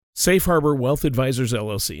Safe Harbor Wealth Advisors,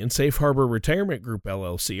 LLC and Safe Harbor Retirement Group,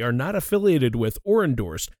 LLC are not affiliated with or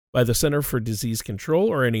endorsed by the Center for Disease Control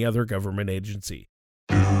or any other government agency.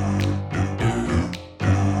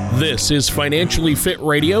 This is Financially Fit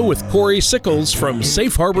Radio with Corey Sickles from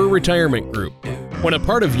Safe Harbor Retirement Group. When a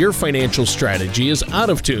part of your financial strategy is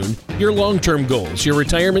out of tune, your long-term goals, your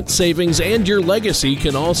retirement savings, and your legacy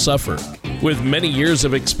can all suffer. With many years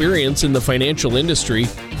of experience in the financial industry,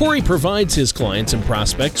 Corey provides his clients and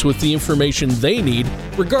prospects with the information they need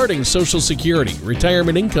regarding Social Security,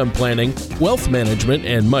 retirement income planning, wealth management,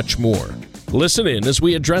 and much more. Listen in as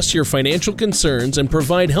we address your financial concerns and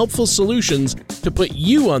provide helpful solutions to put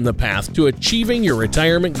you on the path to achieving your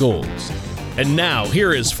retirement goals. And now,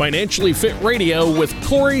 here is Financially Fit Radio with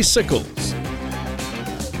Corey Sickles.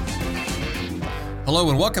 Hello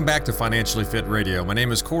and welcome back to Financially Fit Radio. My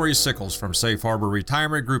name is Corey Sickles from Safe Harbor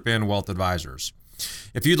Retirement Group and Wealth Advisors.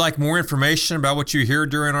 If you'd like more information about what you hear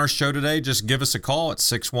during our show today, just give us a call at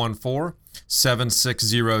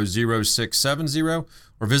 614-760-0670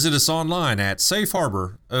 or visit us online at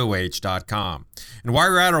safeharboroh.com. And while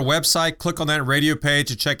you're at our website, click on that radio page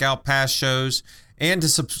to check out past shows and to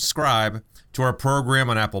subscribe to our program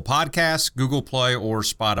on Apple Podcasts, Google Play, or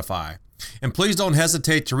Spotify. And please don't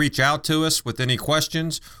hesitate to reach out to us with any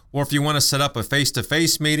questions or if you want to set up a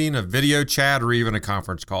face-to-face meeting, a video chat, or even a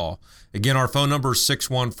conference call. Again, our phone number is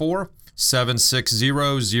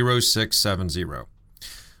 614-760-0670.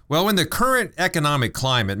 Well, in the current economic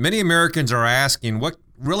climate, many Americans are asking what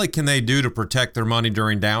really can they do to protect their money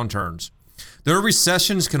during downturns. Though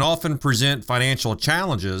recessions can often present financial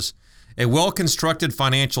challenges, a well-constructed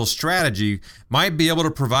financial strategy might be able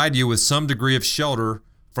to provide you with some degree of shelter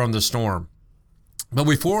from the storm. But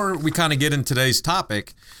before we kind of get into today's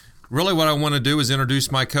topic, really what I want to do is introduce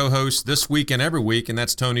my co-host this week and every week, and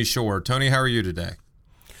that's Tony Shore. Tony, how are you today?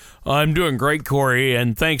 I'm doing great, Corey,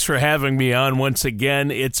 and thanks for having me on once again.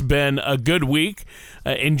 It's been a good week,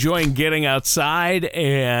 enjoying getting outside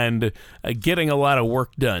and getting a lot of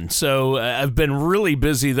work done. So I've been really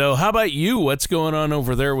busy, though. How about you? What's going on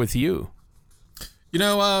over there with you?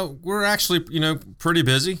 We're actually, pretty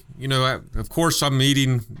busy. Of course, I'm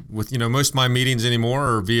meeting with, most of my meetings anymore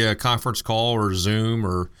are via conference call or Zoom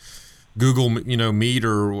or Google, Meet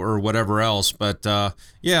or whatever else. But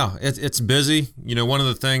it's busy. One of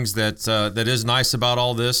the things that is nice about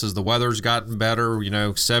all this is the weather's gotten better.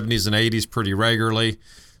 70s and 80s pretty regularly.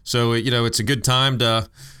 So it's a good time to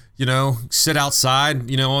sit outside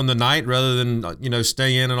on the night rather than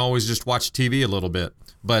stay in and always just watch TV a little bit.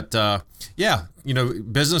 But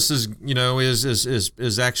business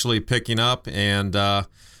is actually picking up, and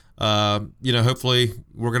hopefully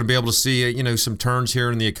we're going to be able to see some turns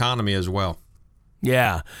here in the economy as well.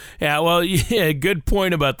 Yeah. Well, good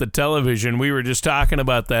point about the television. We were just talking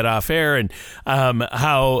about that off air and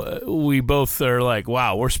how we both are like,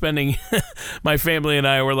 wow, we're spending, my family and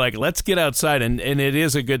I were like, let's get outside. And it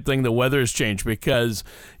is a good thing the weather's changed because,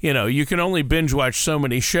 you can only binge watch so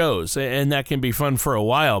many shows and that can be fun for a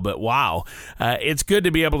while. But wow, it's good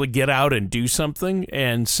to be able to get out and do something.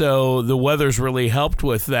 And so the weather's really helped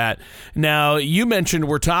with that. Now, you mentioned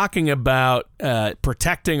we're talking about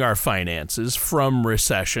protecting our finances from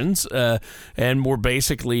recessions, and we're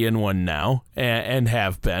basically in one now and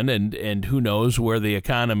have been, and who knows where the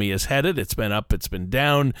economy is headed. It's been up, it's been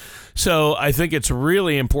down. So I think it's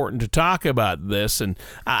really important to talk about this, and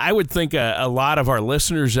I would think a lot of our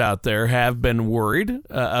listeners out there have been worried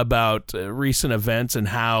about recent events and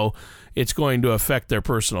how it's going to affect their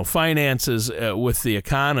personal finances with the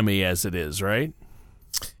economy as it is, right?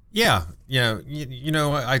 Yeah.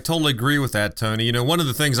 I totally agree with that, Tony. One of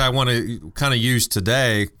the things I want to kind of use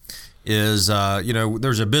today is,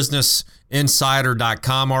 there's a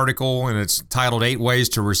businessinsider.com article, and it's titled 8 Ways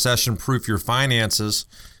to Recession-Proof Your Finances.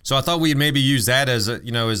 So I thought we'd maybe use that as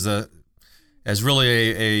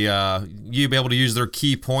really you be able to use their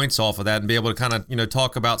key points off of that and be able to kind of,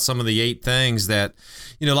 talk about some of the 8 things that,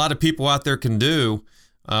 a lot of people out there can do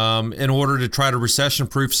in order to try to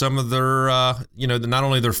recession-proof some of their, not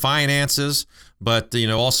only their finances, but,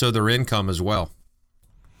 also their income as well.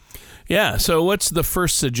 Yeah. So what's the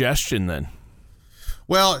first suggestion then?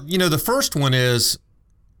 Well, the first one is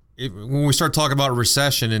when we start talking about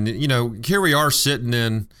recession and, here we are sitting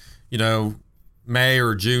in, May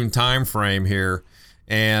or June timeframe here.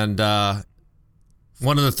 And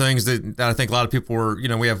one of the things that I think a lot of people were,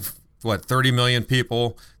 we have 30 million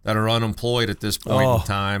people that are unemployed at this point in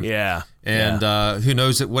time. Yeah. And who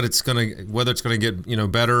knows whether it's going to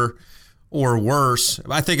get, better or worse.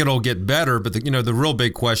 I think it'll get better, but the real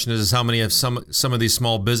big question is how many of some of these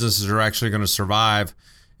small businesses are actually going to survive,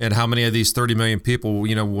 and how many of these 30 million people,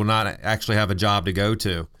 will not actually have a job to go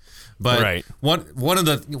to. But right. one of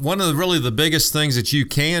the really the biggest things that you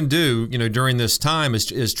can do, during this time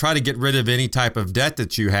is try to get rid of any type of debt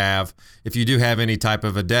that you have, if you do have any type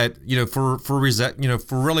of a debt, for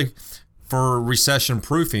recession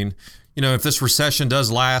proofing. If this recession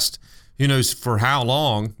does last, who knows for how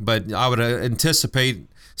long, but I would anticipate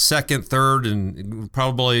second, third, and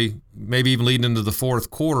probably maybe even leading into the fourth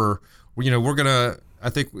quarter, I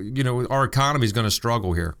think our economy is going to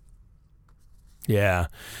struggle here. Yeah,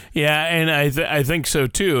 and I think so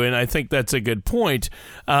too, and I think that's a good point.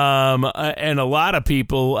 And a lot of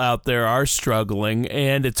people out there are struggling,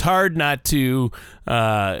 and it's hard not to,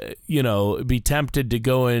 be tempted to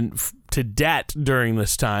go to debt during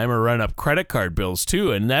this time or run up credit card bills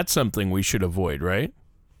too, and that's something we should avoid, right?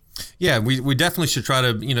 Yeah, we definitely should try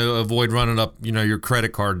to, avoid running up, your credit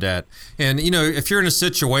card debt. And, if you're in a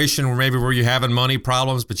situation where you're having money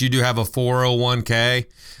problems, but you do have a 401k,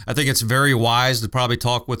 I think it's very wise to probably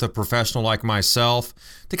talk with a professional like myself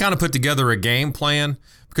to kind of put together a game plan.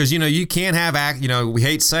 Because, you can't have, we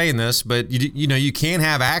hate saying this, but, you can't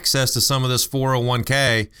have access to some of this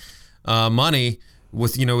 401k money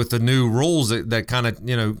with the new rules that kind of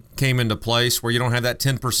came into place, where you don't have that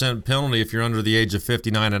 10% penalty if you're under the age of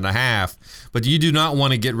 59 and a half. But you do not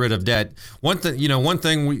want to get rid of debt. One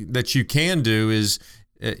thing that you can do is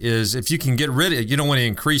if you can get rid of, you don't want to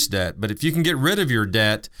increase debt, but if you can get rid of your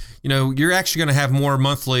debt, you're actually going to have more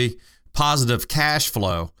monthly positive cash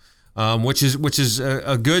flow, which is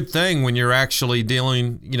a good thing when you're actually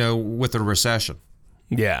dealing with a recession.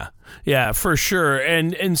 Yeah, for sure.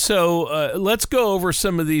 And so let's go over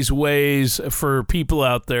some of these ways for people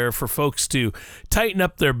out there, for folks to tighten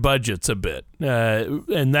up their budgets a bit.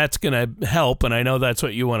 And that's going to help. And I know that's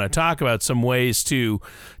what you want to talk about, some ways to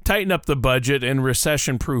tighten up the budget and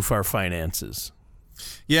recession-proof our finances.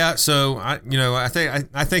 Yeah, so I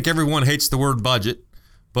think everyone hates the word budget.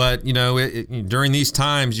 But, during these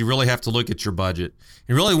times, you really have to look at your budget.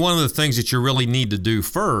 And really one of the things that you really need to do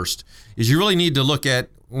first is you really need to look at,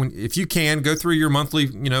 if you can, go through your monthly,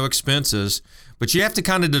 expenses. But you have to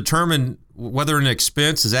kind of determine whether an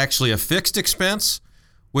expense is actually a fixed expense,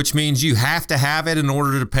 which means you have to have it in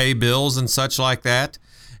order to pay bills and such like that.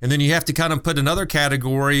 And then you have to kind of put another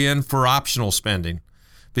category in for optional spending.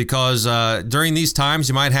 Because during these times,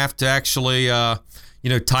 you might have to actually,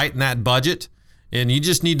 tighten that budget. And you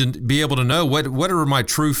just need to be able to know what are my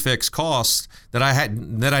true fixed costs that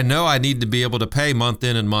I know I need to be able to pay month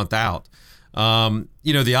in and month out.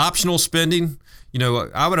 The optional spending,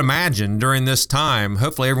 I would imagine during this time,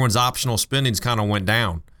 hopefully everyone's optional spendings kind of went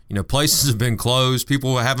down. Places have been closed,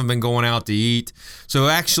 people haven't been going out to eat. So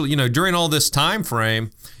actually, during all this time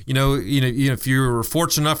frame, if you're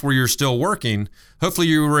fortunate enough where you're still working, hopefully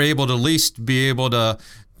you were able to at least be able to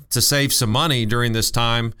save some money during this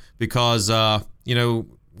time, because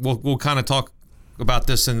we'll kind of talk about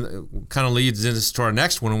this, and kind of leads into our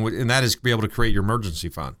next one, and that is to be able to create your emergency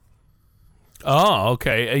fund. Oh,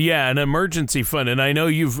 okay. Yeah, an emergency fund. And I know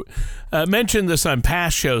you've mentioned this on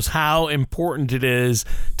past shows, how important it is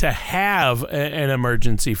to have an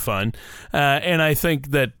emergency fund. And I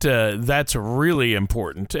think that that's really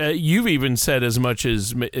important. You've even said as much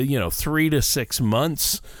as 3 to 6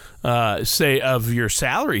 months say of your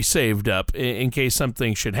salary saved up in case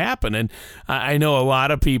something should happen. And I know a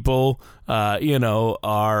lot of people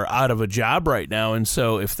are out of a job right now, and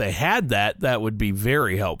so if they had that would be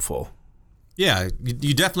very helpful. Yeah,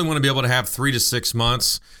 you definitely want to be able to have 3 to 6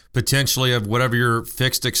 months potentially of whatever your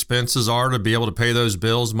fixed expenses are to be able to pay those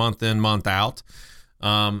bills month in, month out.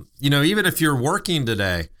 Even if you're working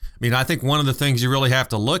today, I think one of the things you really have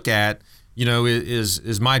to look at,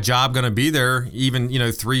 is my job going to be there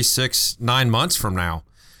even, 3, 6, 9 months from now?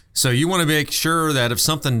 So you want to make sure that if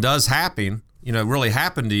something does happen, really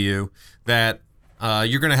happen to you, that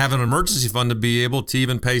you're going to have an emergency fund to be able to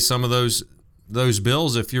even pay some of those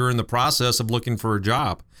bills if you're in the process of looking for a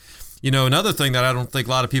job. Another thing that I don't think a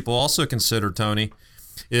lot of people also consider, Tony,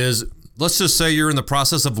 is let's just say you're in the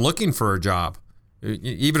process of looking for a job.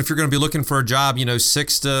 Even if you're going to be looking for a job, 3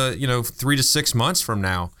 to 6 months from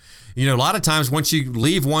now, a lot of times once you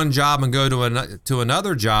leave one job and go to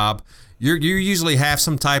another job, you usually have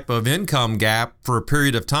some type of income gap for a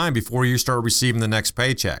period of time before you start receiving the next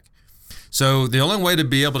paycheck. So the only way to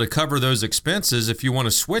be able to cover those expenses, if you want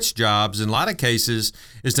to switch jobs, in a lot of cases,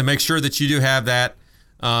 is to make sure that you do have that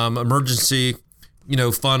emergency,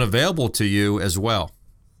 fund available to you as well.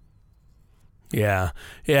 Yeah,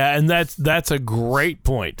 and that's a great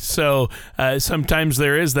point. So sometimes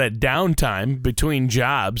there is that downtime between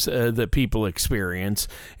jobs that people experience,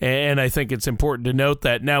 and I think it's important to note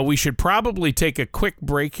that. Now, we should probably take a quick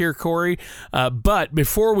break here, Corey, but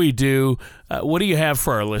before we do, what do you have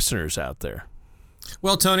for our listeners out there?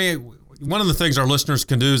 Well, Tony, one of the things our listeners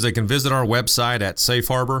can do is they can visit our website at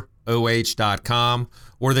safeharboroh.com,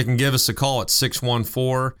 or they can give us a call at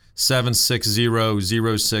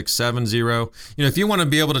 614-760-0670. If you want to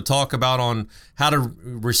be able to talk about on how to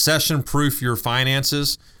recession-proof your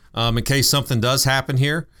finances in case something does happen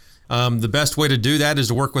here, the best way to do that is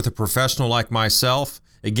to work with a professional like myself.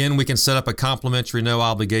 Again, we can set up a complimentary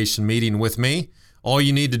no-obligation meeting with me. All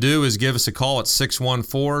you need to do is give us a call at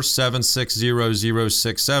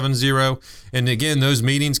 614-760-0670. And again, those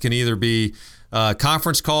meetings can either be a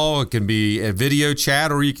conference call, it can be a video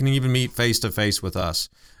chat, or you can even meet face-to-face with us.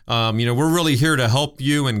 We're really here to help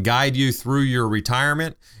you and guide you through your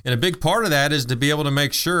retirement. And a big part of that is to be able to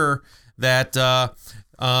make sure that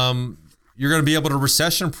you're going to be able to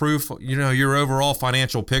recession-proof, your overall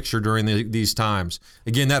financial picture during these times.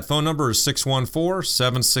 Again, that phone number is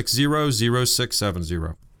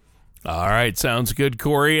 614-760-0670. All right, sounds good,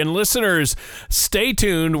 Corey. And listeners, stay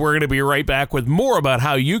tuned. We're going to be right back with more about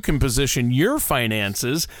how you can position your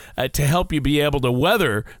finances to help you be able to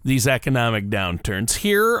weather these economic downturns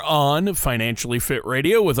here on Financially Fit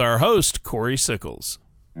Radio with our host, Corey Sickles.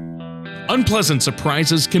 Unpleasant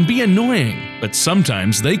surprises can be annoying, but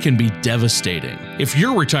sometimes they can be devastating. If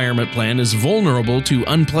your retirement plan is vulnerable to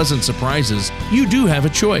unpleasant surprises, you do have a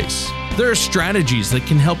choice. There are strategies that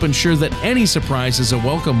can help ensure that any surprise is a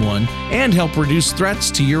welcome one and help reduce threats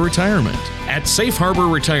to your retirement. At Safe Harbor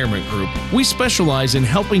Retirement Group, we specialize in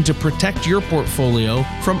helping to protect your portfolio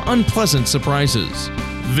from unpleasant surprises.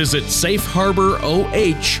 Visit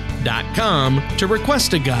safeharboroh.com to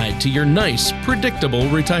request a guide to your nice, predictable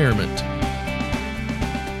retirement.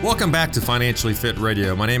 Welcome back to Financially Fit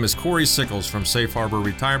Radio. My name is Corey Sickles from Safe Harbor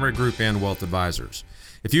Retirement Group and Wealth Advisors.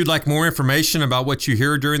 If you'd like more information about what you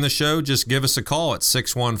hear during the show, just give us a call at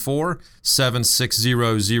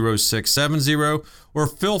 614-760-0670, or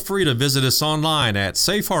feel free to visit us online at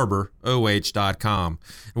safeharboroh.com.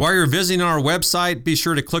 While you're visiting our website, be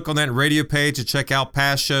sure to click on that radio page to check out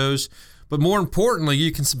past shows. But more importantly,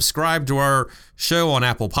 you can subscribe to our show on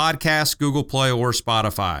Apple Podcasts, Google Play, or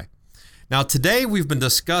Spotify. Now, today we've been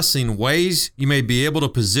discussing ways you may be able to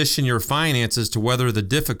position your finances to weather the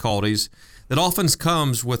difficulties that often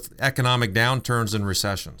comes with economic downturns and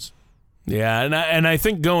recessions. Yeah, and I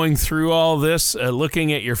think going through all this,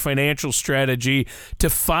 looking at your financial strategy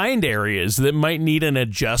to find areas that might need an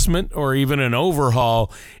adjustment or even an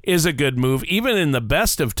overhaul is a good move, even in the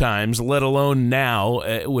best of times, let alone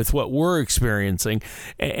now with what we're experiencing.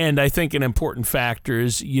 And I think an important factor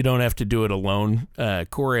is you don't have to do it alone.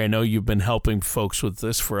 Corey, I know you've been helping folks with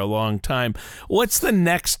this for a long time. What's the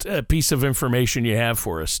next piece of information you have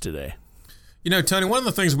for us today? Tony, one of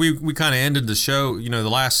the things we kind of ended the show, the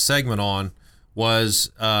last segment on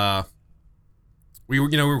was we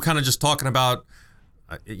were kind of just talking about,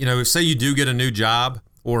 say you do get a new job,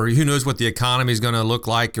 or who knows what the economy is going to look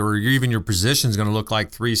like, or even your position is going to look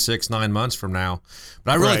like 3, 6, 9 months from now.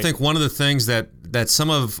 But I really think one of the things that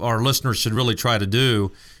some of our listeners should really try to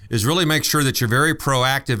do is really make sure that you're very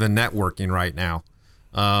proactive in networking right now.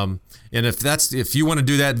 And if you want to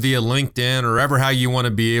do that via LinkedIn or ever how you want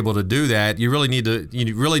to be able to do that, you really need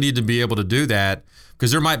to be able to do that,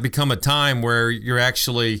 because there might become a time where you're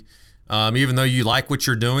actually, even though you like what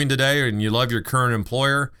you're doing today and you love your current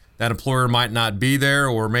employer, that employer might not be there,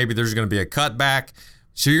 or maybe there's going to be a cutback.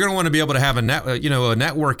 So you're going to want to be able to have a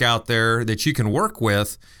network out there that you can work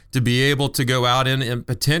with to be able to go out and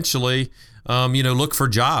potentially, look for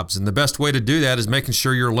jobs. And the best way to do that is making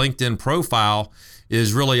sure your LinkedIn profile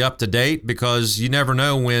is really up to date, because you never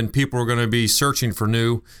know when people are going to be searching for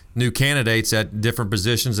new candidates at different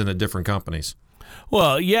positions and at different companies.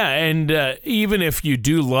 Well, yeah, and even if you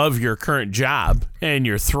do love your current job and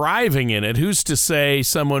you're thriving in it, who's to say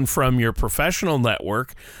someone from your professional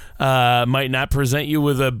network might not present you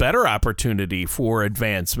with a better opportunity for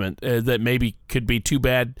advancement that maybe could be too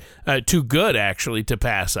good actually to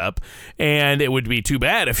pass up, and it would be too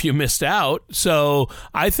bad if you missed out. So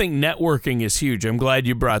I think networking is huge. I'm glad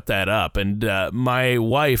you brought that up. And my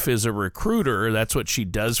wife is a recruiter. That's what she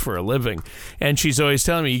does for a living, and she's always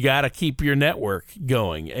telling me you got to keep your network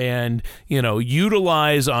going and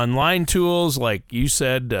utilize online tools like you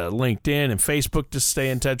said, LinkedIn and Facebook, to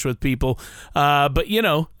stay in touch with people. But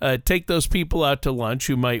take those people out to lunch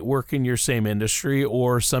who might work in your same industry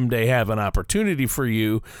or someday have an opportunity for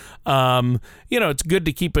you. It's good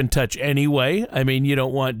to keep in touch anyway. I mean, you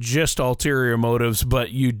don't want just ulterior motives,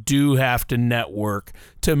 but you do have to network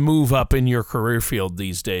to move up in your career field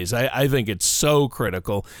these days. I think it's so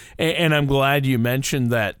critical, and I'm glad you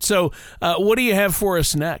mentioned that. So what do you have for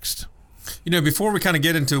us next? Before we kind of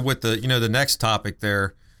get into what the next topic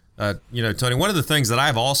there, Tony, one of the things that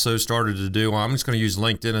I've also started to do, I'm just going to use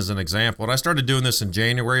LinkedIn as an example, and I started doing this in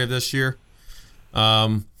January of this year,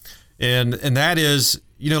 and that is,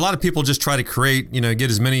 a lot of people just try to create,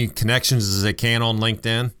 get as many connections as they can on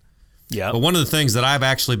LinkedIn. Yeah. But one of the things that I've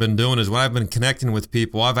actually been doing is when I've been connecting with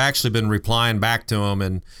people, I've actually been replying back to them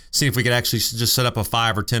and seeing if we could actually just set up a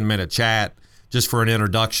 5 or 10 minute chat just for an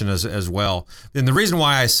introduction as well. And the reason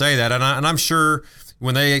why I say that, and I'm sure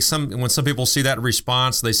when some people see that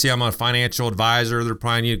response, they see I'm a financial advisor, they're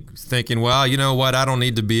probably thinking, well, you know what, I don't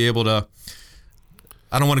want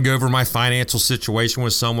to go over my financial situation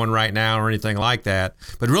with someone right now or anything like that.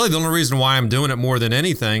 But really the only reason why I'm doing it more than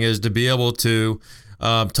anything is to be able to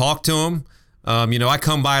talk to them. I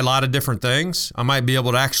come by a lot of different things. I might be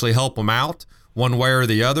able to actually help them out one way or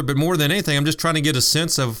the other. But more than anything, I'm just trying to get a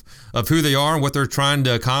sense of who they are and what they're trying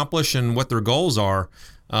to accomplish and what their goals are.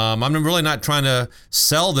 I'm really not trying to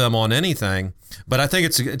sell them on anything, but I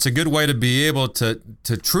think it's a good way to be able to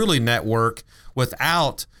truly network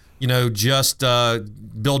without, just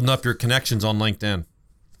building up your connections on LinkedIn.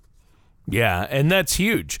 Yeah, and that's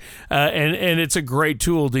huge. And it's a great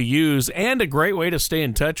tool to use and a great way to stay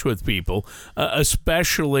in touch with people,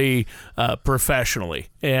 especially professionally,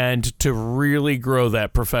 and to really grow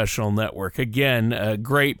that professional network. Again, a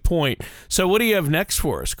great point. So what do you have next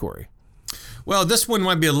for us, Corey? Well, this one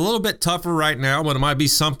might be a little bit tougher right now, but it might be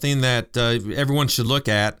something that everyone should look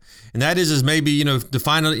at. And that is maybe, to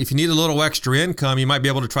find if you need a little extra income, you might be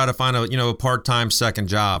able to try to find a part-time second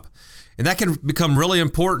job. And that can become really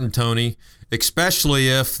important, Tony, especially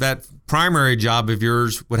if that primary job of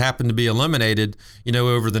yours would happen to be eliminated,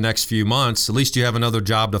 over the next few months. At least you have another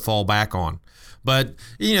job to fall back on. But,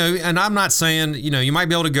 and I'm not saying, you might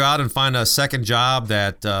be able to go out and find a second job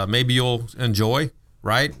that maybe you'll enjoy,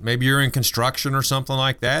 right? Maybe you're in construction or something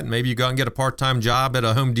like that. Maybe you go out and get a part-time job at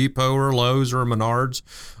a Home Depot or Lowe's or a Menards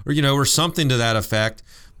or something to that effect.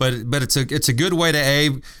 But it's a good way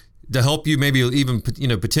to help you maybe even,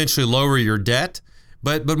 potentially lower your debt.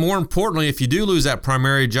 But more importantly, if you do lose that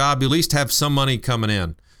primary job, you at least have some money coming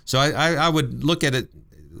in. So I would look at it.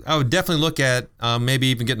 I would definitely look at maybe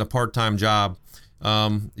even getting a part-time job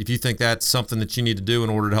if you think that's something that you need to do in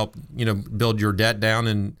order to help, build your debt down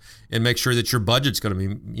and make sure that your budget's going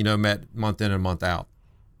to be, met month in and month out.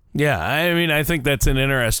 Yeah, I mean, I think that's an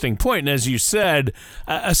interesting point. And as you said,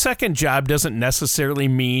 a second job doesn't necessarily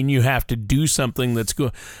mean you have to do something that's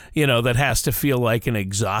that has to feel like an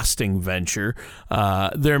exhausting venture.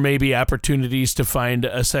 There may be opportunities to find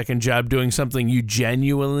a second job doing something you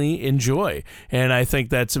genuinely enjoy. And I think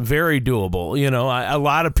that's very doable. A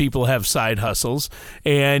lot of people have side hustles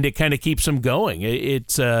and it kind of keeps them going.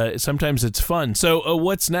 It's sometimes it's fun. So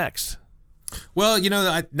what's next? Well,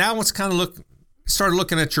 now let's kind of start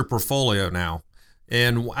looking at your portfolio now.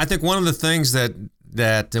 And I think one of the things that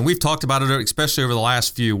and we've talked about it, especially over the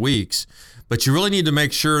last few weeks, but you really need to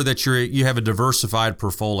make sure that you have a diversified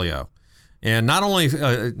portfolio. And not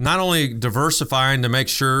only diversifying to make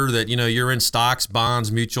sure that, you're in stocks,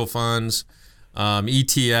 bonds, mutual funds,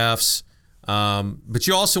 ETFs, but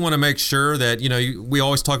you also want to make sure that, we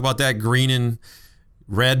always talk about that green and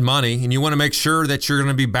red money, and you want to make sure that you're going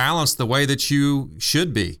to be balanced the way that you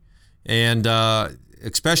should be. And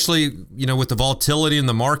especially, with the volatility in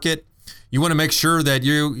the market, you want to make sure that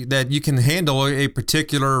you can handle a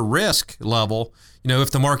particular risk level, if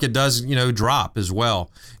the market does, drop as well.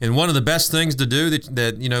 And one of the best things to do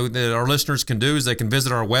that our listeners can do is they can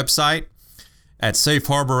visit our website at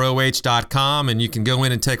safeharboroh.com, and you can go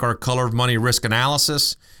in and take our Color of Money risk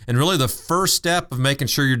analysis. And really the first step of making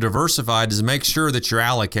sure you're diversified is to make sure that you're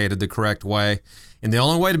allocated the correct way. And the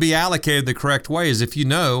only way to be allocated the correct way is if you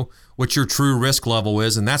know what your true risk level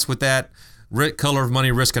is. And that's what that Color of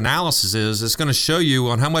Money risk analysis is. It's going to show you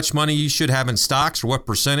on how much money you should have in stocks or what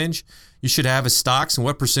percentage you should have in stocks and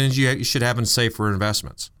what percentage you should have in safer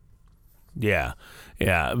investments. Yeah.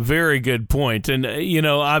 Yeah, very good point. And,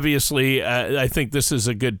 obviously, I think this is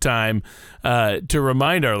a good time to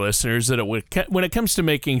remind our listeners that when it comes to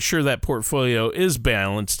making sure that portfolio is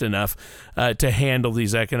balanced enough to handle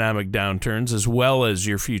these economic downturns as well as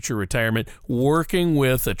your future retirement, working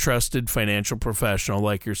with a trusted financial professional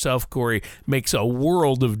like yourself, Corey, makes a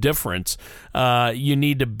world of difference. You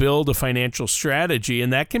need to build a financial strategy,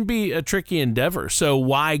 and that can be a tricky endeavor. So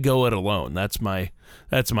why go it alone? That's my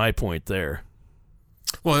point there.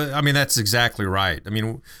 Well, I mean, that's exactly right. I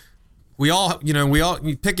mean,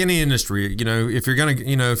 you pick any industry, if you're going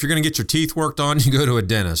to get your teeth worked on, you go to a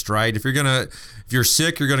dentist, right? If you're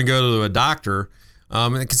sick, you're going to go to a doctor,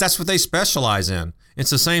 because that's what they specialize in. It's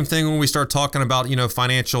the same thing when we start talking about,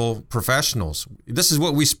 financial professionals. This is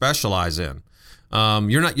what we specialize in.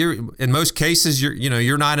 In most cases,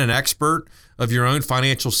 you're not an expert of your own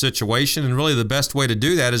financial situation. And really the best way to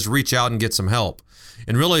do that is reach out and get some help.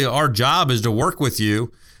 And really our job is to work with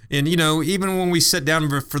you. And, even when we sit down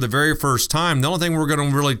for the very first time, the only thing we're going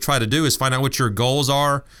to really try to do is find out what your goals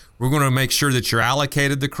are. We're going to make sure that you're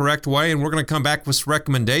allocated the correct way. And we're going to come back with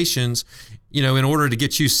recommendations, in order to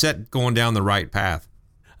get you set going down the right path.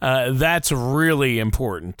 That's really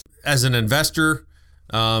important. As an investor,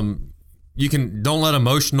 don't let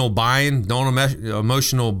emotional buying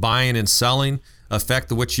and selling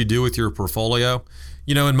affect what you do with your portfolio.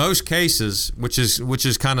 In most cases, which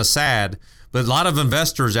is kind of sad, but a lot of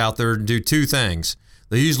investors out there do two things.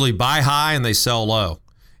 They usually buy high and they sell low,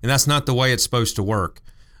 and that's not the way it's supposed to work.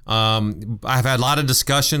 I've had a lot of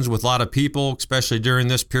discussions with a lot of people, especially during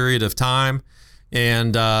this period of time.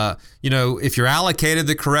 And, if you're allocated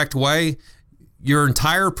the correct way, your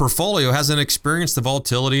entire portfolio hasn't experienced the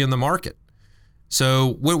volatility in the market.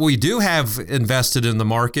 So what we do have invested in the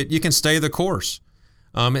market, you can stay the course.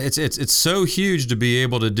 It's so huge to be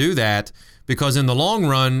able to do that, because in the long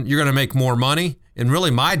run, you're going to make more money. And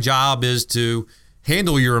really my job is to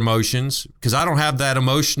handle your emotions, because I don't have that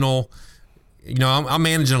emotional, I'm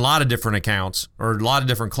managing a lot of different accounts or a lot of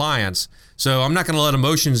different clients. So I'm not going to let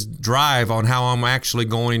emotions drive on how I'm actually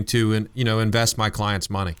going to, invest my clients'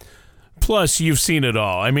 money. Plus, you've seen it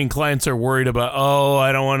all. I mean, clients are worried about,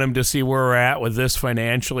 I don't want them to see where we're at with this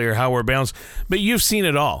financially or how we're balanced. But you've seen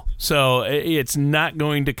it all. So it's not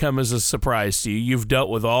going to come as a surprise to you. You've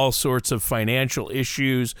dealt with all sorts of financial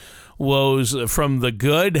issues, woes, from the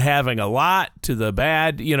good, having a lot, to the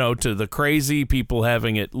bad, to the crazy, people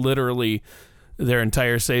having it literally their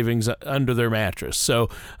entire savings under their mattress. So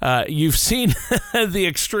you've seen the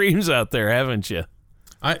extremes out there, haven't you?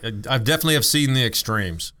 I definitely have seen the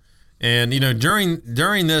extremes. And,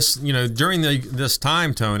 during this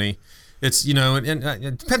time, Tony, it's,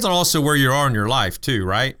 it depends on also where you are in your life too,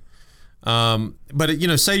 right?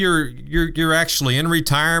 But, say you're actually in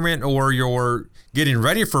retirement or you're getting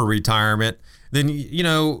ready for retirement, then,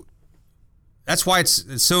 that's why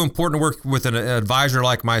it's so important to work with an advisor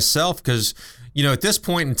like myself, because, at this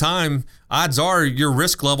point in time, odds are your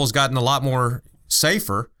risk level's gotten a lot more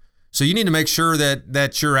safer. So you need to make sure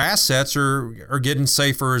that your assets are getting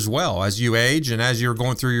safer as well as you age and as you're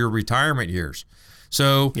going through your retirement years.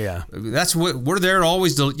 So yeah, that's what we're there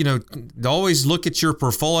always to, to always look at your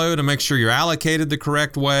portfolio to make sure you're allocated the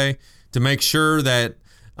correct way, to make sure that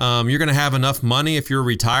you're going to have enough money if you're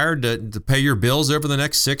retired to pay your bills over the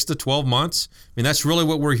next 6 to 12 months. I mean, that's really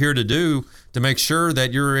what we're here to do, to make sure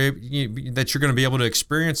that you're going to be able to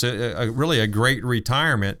experience a great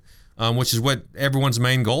retirement. Which is what everyone's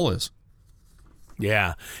main goal is.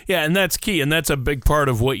 Yeah, and that's key, and that's a big part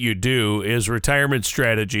of what you do is retirement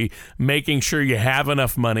strategy, making sure you have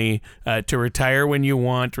enough money to retire when you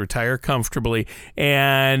want, retire comfortably,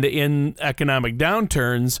 and in economic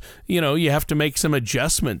downturns, you have to make some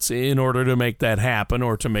adjustments in order to make that happen,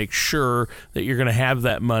 or to make sure that you're going to have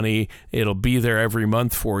that money. It'll be there every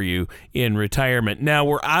month for you in retirement. Now,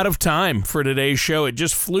 we're out of time for today's show. It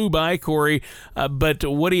just flew by, Corey, but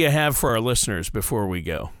what do you have for our listeners before we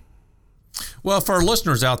go? Well, for our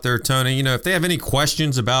listeners out there, Tony, if they have any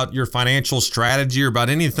questions about your financial strategy or about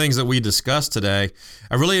any of the things that we discussed today,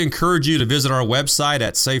 I really encourage you to visit our website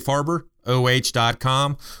at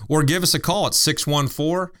safeharboroh.com or give us a call at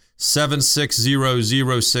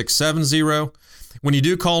 614-760-0670. When you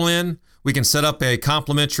do call in, we can set up a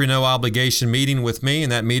complimentary no obligation meeting with me,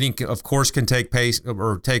 and that meeting, of course, can take place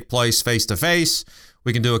face to face.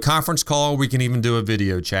 We can do a conference call. We can even do a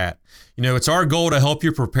video chat. It's our goal to help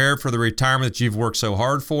you prepare for the retirement that you've worked so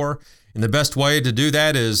hard for. And the best way to do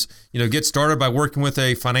that is, get started by working with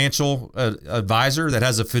a financial advisor that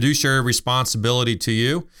has a fiduciary responsibility to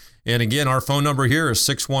you. And again, our phone number here is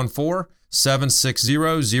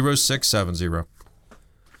 614-760-0670.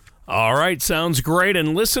 All right, sounds great.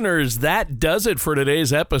 And listeners, that does it for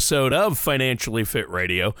today's episode of Financially Fit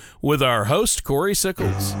Radio with our host, Corey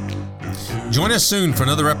Sickles. Join us soon for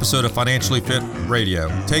another episode of Financially Fit Radio.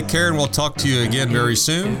 Take care, and we'll talk to you again very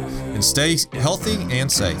soon. And stay healthy and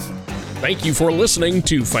safe. Thank you for listening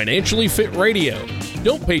to Financially Fit Radio.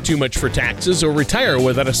 Don't pay too much for taxes or retire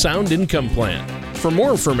without a sound income plan. For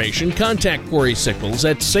more information, contact Corey Sickles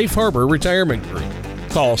at Safe Harbor Retirement Group.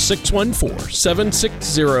 Call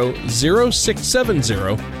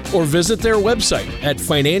 614-760-0670 or visit their website at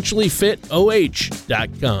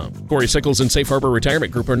financiallyfitoh.com. Corey Sickles and Safe Harbor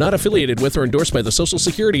Retirement Group are not affiliated with or endorsed by the Social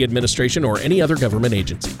Security Administration or any other government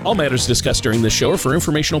agency. All matters discussed during this show are for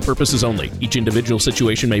informational purposes only. Each individual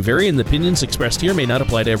situation may vary, and the opinions expressed here may not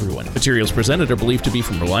apply to everyone. Materials presented are believed to be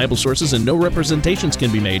from reliable sources, and no representations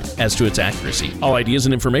can be made as to its accuracy. All ideas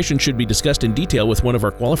and information should be discussed in detail with one of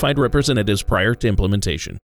our qualified representatives prior to implementation.